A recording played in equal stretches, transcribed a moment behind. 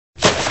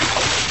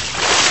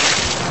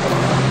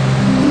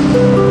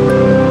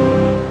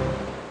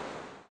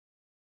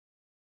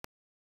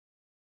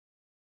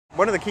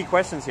one of the key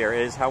questions here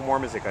is how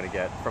warm is it going to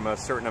get from a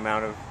certain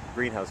amount of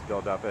greenhouse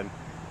buildup,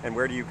 and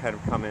where do you kind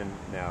of come in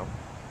now?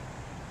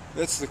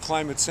 That's the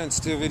climate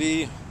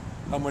sensitivity,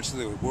 how much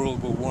the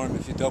world will warm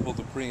if you double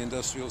the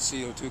pre-industrial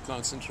CO2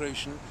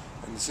 concentration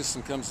and the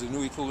system comes to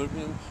new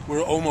equilibrium.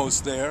 We're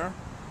almost there.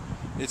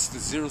 It's the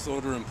zeroth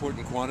order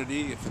important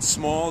quantity. If it's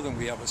small, then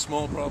we have a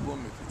small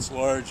problem. If it's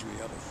large, we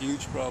have a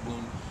huge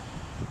problem.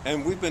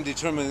 And we've been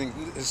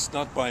determining this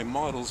not by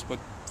models, but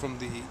from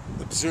the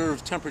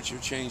observed temperature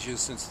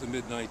changes since the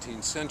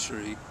mid-19th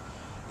century.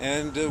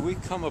 And we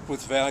come up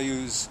with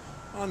values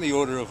on the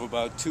order of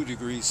about 2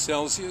 degrees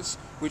Celsius,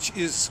 which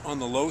is on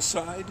the low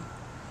side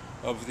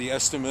of the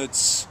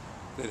estimates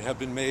that have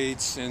been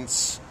made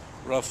since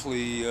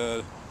roughly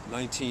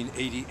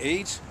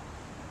 1988.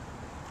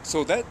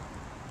 So that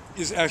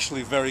is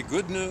actually very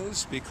good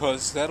news,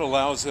 because that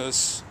allows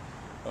us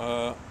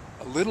a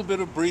little bit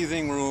of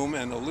breathing room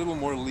and a little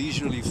more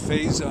leisurely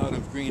phase out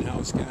of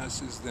greenhouse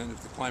gases than if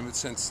the climate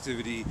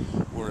sensitivity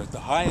were at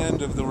the high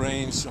end of the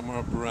range, somewhere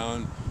up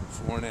around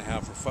 4.5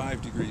 or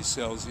 5 degrees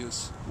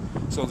Celsius.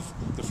 So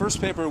the first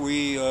paper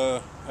we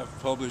have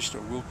published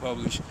or will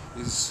publish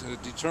is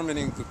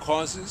determining the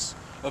causes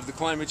of the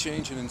climate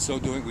change, and in so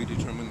doing we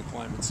determine the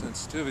climate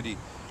sensitivity.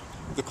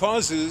 The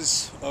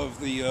causes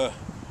of the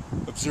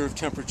observed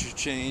temperature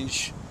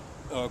change,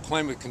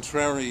 climate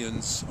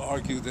contrarians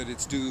argue that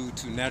it's due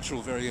to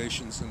natural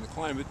variations in the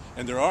climate,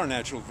 and there are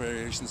natural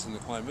variations in the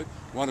climate,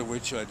 one of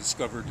which I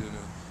discovered in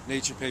a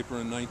Nature paper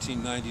in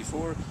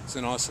 1994. It's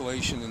an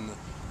oscillation in the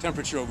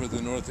temperature over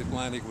the North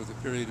Atlantic with a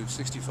period of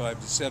 65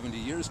 to 70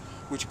 years,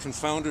 which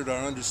confounded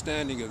our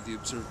understanding of the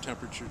observed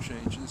temperature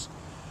changes.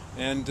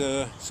 And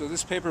so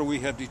this paper,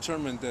 we have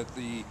determined that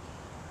the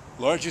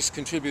largest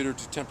contributor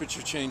to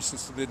temperature change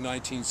since the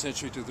mid-19th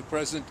century to the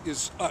present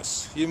is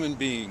us, human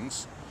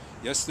beings.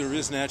 Yes, there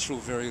is natural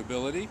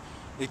variability.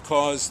 It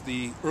caused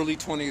the early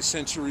 20th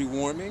century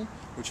warming,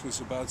 which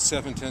was about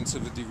 0.7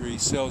 of a degree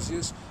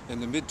Celsius,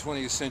 and the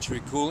mid-20th century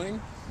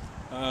cooling.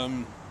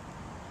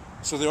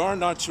 So there are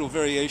natural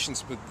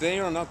variations, but they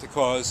are not the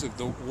cause of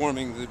the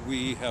warming that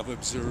we have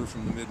observed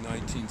from the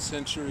mid-19th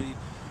century.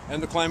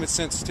 And the climate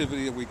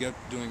sensitivity that we get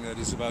doing that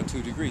is about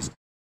 2 degrees.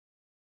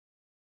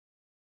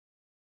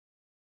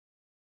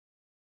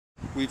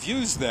 We've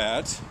used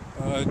that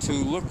to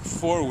look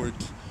forward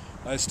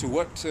as to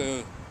what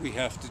we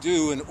have to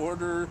do in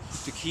order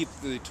to keep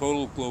the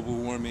total global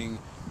warming,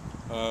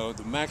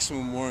 the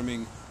maximum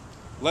warming,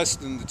 less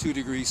than the 2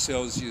 degrees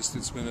Celsius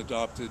that's been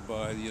adopted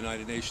by the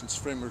United Nations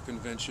Framework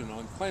Convention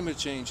on Climate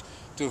Change,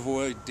 to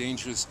avoid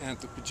dangerous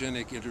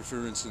anthropogenic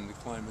interference in the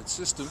climate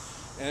system.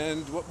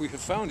 And what we have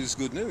found is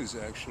good news,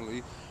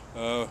 actually.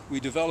 We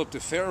developed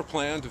a fair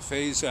plan to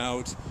phase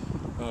out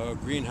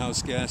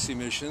greenhouse gas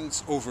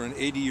emissions over an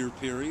 80-year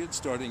period,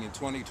 starting in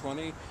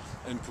 2020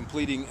 and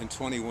completing in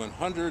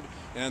 2100.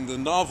 And the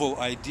novel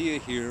idea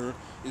here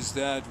is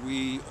that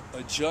we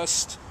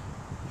adjust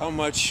how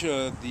much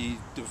the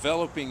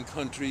developing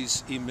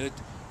countries emit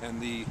and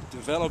the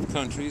developed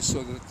countries,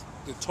 so that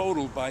the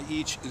total by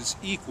each is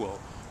equal.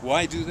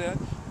 Why do that?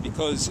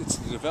 Because it's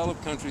the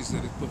developed countries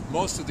that have put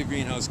most of the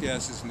greenhouse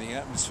gases in the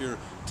atmosphere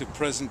to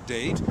present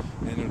date,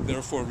 and are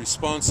therefore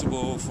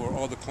responsible for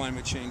all the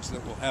climate change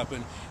that will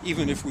happen,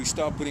 even if we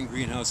stop putting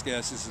greenhouse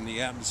gases in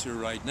the atmosphere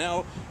right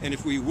now. And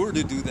if we were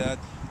to do that,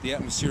 the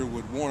atmosphere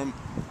would warm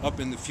up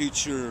in the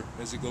future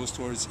as it goes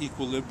towards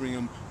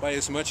equilibrium by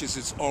as much as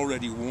it's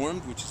already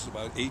warmed, which is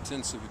about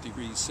 0.8 of a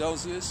degree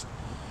Celsius.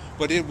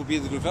 But it will be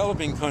the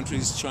developing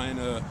countries,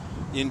 China,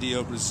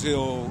 India,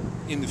 Brazil,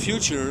 in the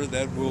future,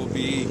 that will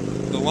be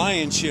the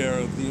lion's share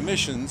of the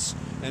emissions.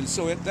 And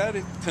so that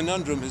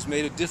conundrum has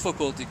made it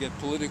difficult to get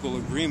political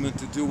agreement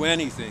to do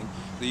anything.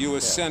 The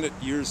U.S. Senate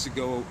years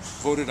ago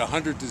voted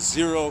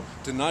 100-0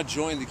 to not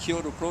join the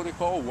Kyoto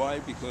Protocol. Why?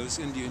 Because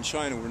India and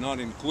China were not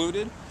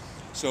included.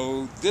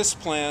 So this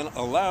plan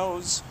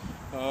allows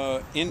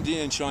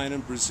India and China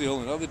and Brazil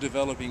and other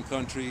developing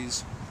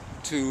countries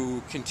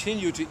to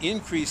continue to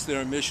increase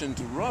their emission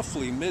to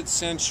roughly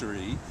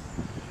mid-century,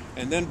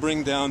 and then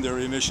bring down their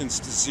emissions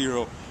to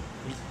zero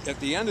at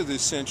the end of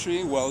this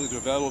century, while the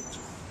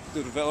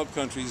developed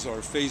countries are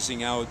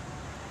phasing out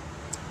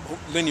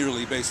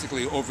linearly,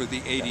 basically, over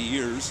the 80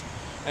 years.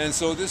 And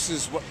so this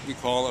is what we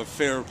call a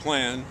fair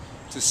plan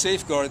to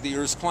safeguard the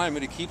Earth's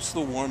climate. It keeps the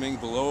warming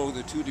below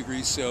the 2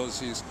 degrees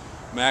Celsius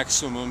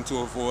maximum to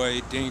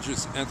avoid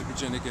dangerous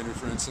anthropogenic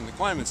interference in the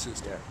climate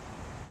system.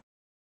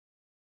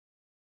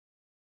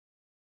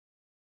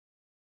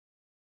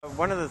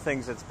 One of the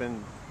things that's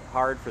been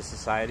hard for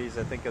societies,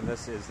 I think, in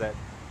this is that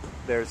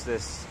there's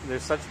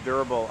such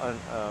durable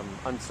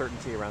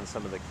uncertainty around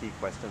some of the key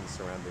questions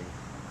surrounding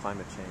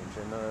climate change,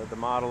 and the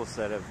models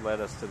that have led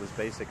us to this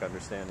basic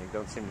understanding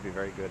don't seem to be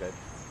very good at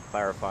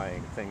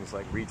clarifying things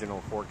like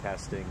regional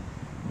forecasting,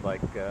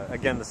 like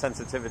again, the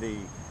sensitivity.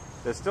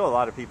 There's still a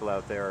lot of people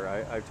out there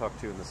I've talked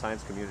to in the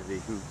science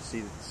community who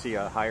see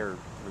a higher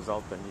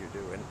result than you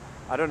do, and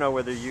I don't know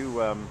whether you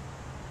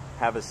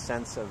have a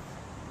sense of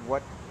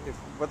what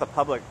the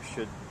public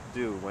should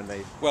do when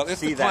they well, if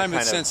see the climate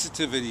that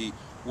sensitivity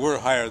were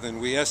higher than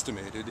we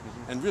estimated.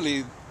 And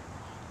really,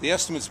 the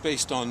estimates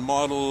based on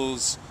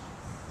models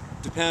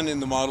depend in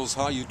the models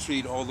how you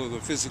treat all of the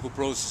physical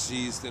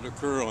processes that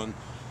occur on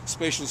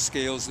spatial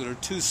scales that are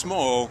too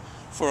small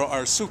for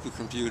our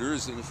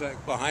supercomputers. And in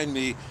fact, behind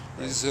me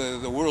is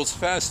the world's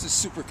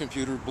fastest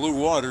supercomputer, Blue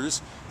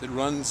Waters, that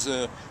runs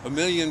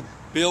 1,000,000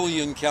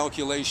 billion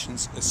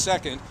calculations a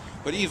second.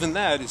 But even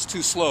that is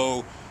too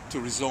slow to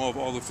resolve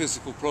all the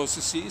physical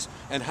processes.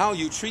 And how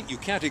you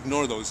can't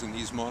ignore those in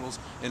these models,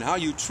 and how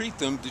you treat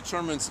them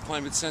determines the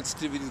climate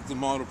sensitivity that the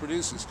model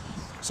produces.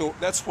 So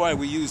that's why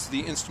we use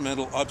the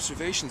instrumental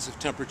observations of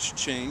temperature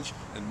change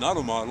and not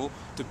a model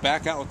to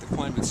back out the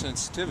climate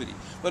sensitivity.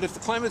 But if the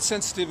climate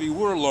sensitivity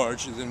were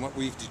larger than what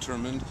we've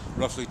determined,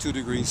 roughly 2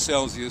 degrees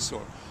Celsius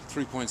or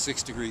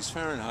 3.6 degrees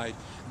Fahrenheit,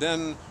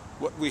 then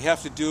what we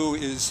have to do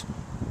is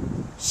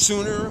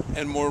sooner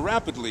and more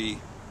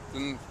rapidly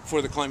than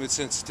for the climate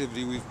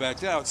sensitivity we've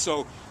backed out.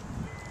 So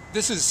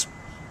this is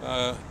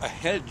a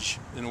hedge,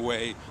 in a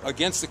way,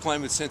 against the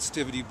climate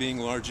sensitivity being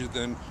larger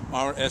than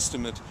our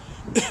estimate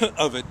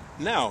of it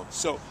now.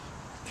 So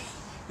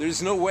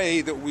there's no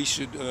way that we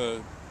should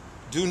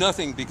do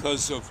nothing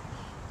because of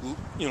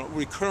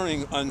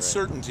recurring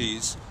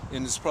uncertainties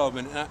in this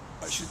problem. And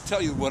I should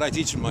tell you what I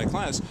teach in my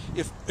class.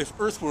 If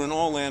Earth were an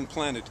all-land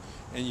planet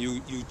and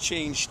you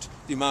changed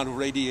the amount of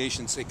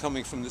radiation, say,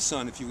 coming from the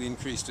sun, if you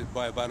increased it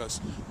by about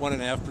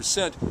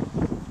 1.5%,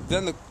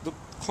 then the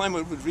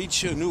climate would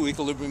reach a new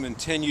equilibrium in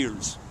 10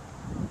 years.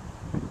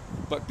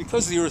 But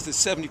because the Earth is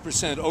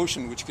 70%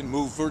 ocean, which can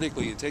move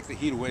vertically and take the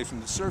heat away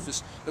from the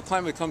surface, the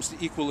climate comes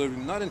to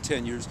equilibrium not in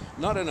 10 years,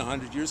 not in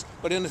 100 years,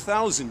 but in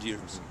 1,000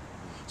 years.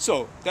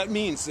 So that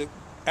means that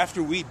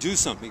after we do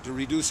something to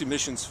reduce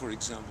emissions, for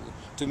example,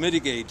 to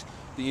mitigate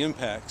the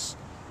impacts,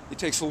 it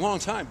takes a long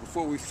time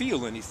before we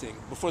feel anything,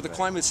 before the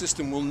climate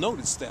system will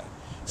notice that.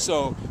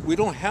 So we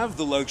don't have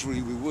the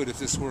luxury we would if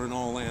this were an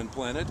all-land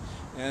planet.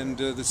 And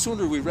the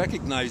sooner we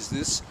recognize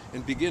this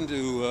and begin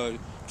to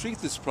treat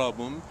this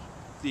problem,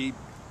 the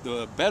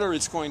better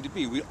it's going to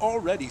be. We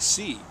already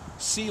see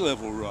sea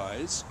level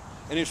rise.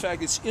 And in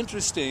fact, it's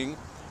interesting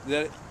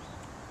that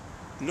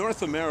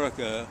North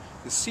America,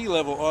 the sea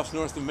level off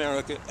North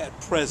America at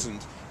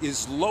present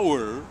is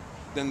lower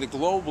than the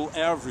global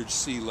average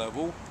sea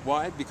level.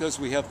 Why? Because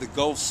we have the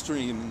Gulf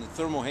Stream and the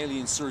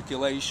thermohaline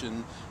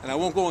circulation, and I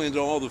won't go into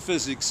all the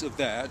physics of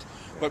that,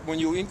 but when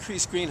you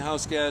increase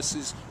greenhouse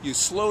gases, you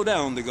slow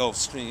down the Gulf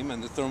Stream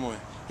and the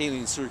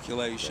thermohaline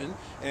circulation,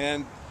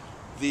 and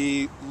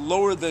the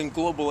lower than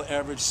global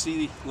average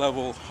sea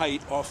level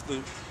height off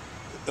the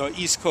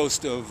east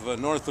coast of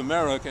North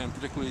America, and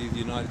particularly the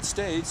United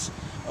States,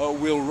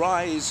 will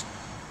rise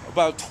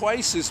about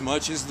twice as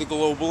much as the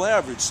global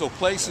average. So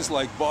places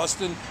like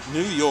Boston,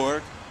 New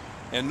York,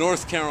 and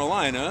North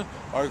Carolina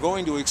are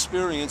going to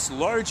experience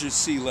larger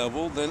sea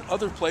level than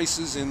other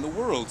places in the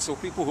world. So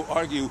people who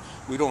argue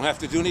we don't have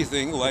to do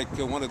anything, like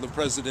one of the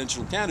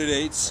presidential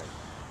candidates,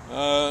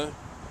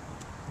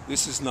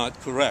 this is not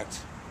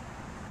correct.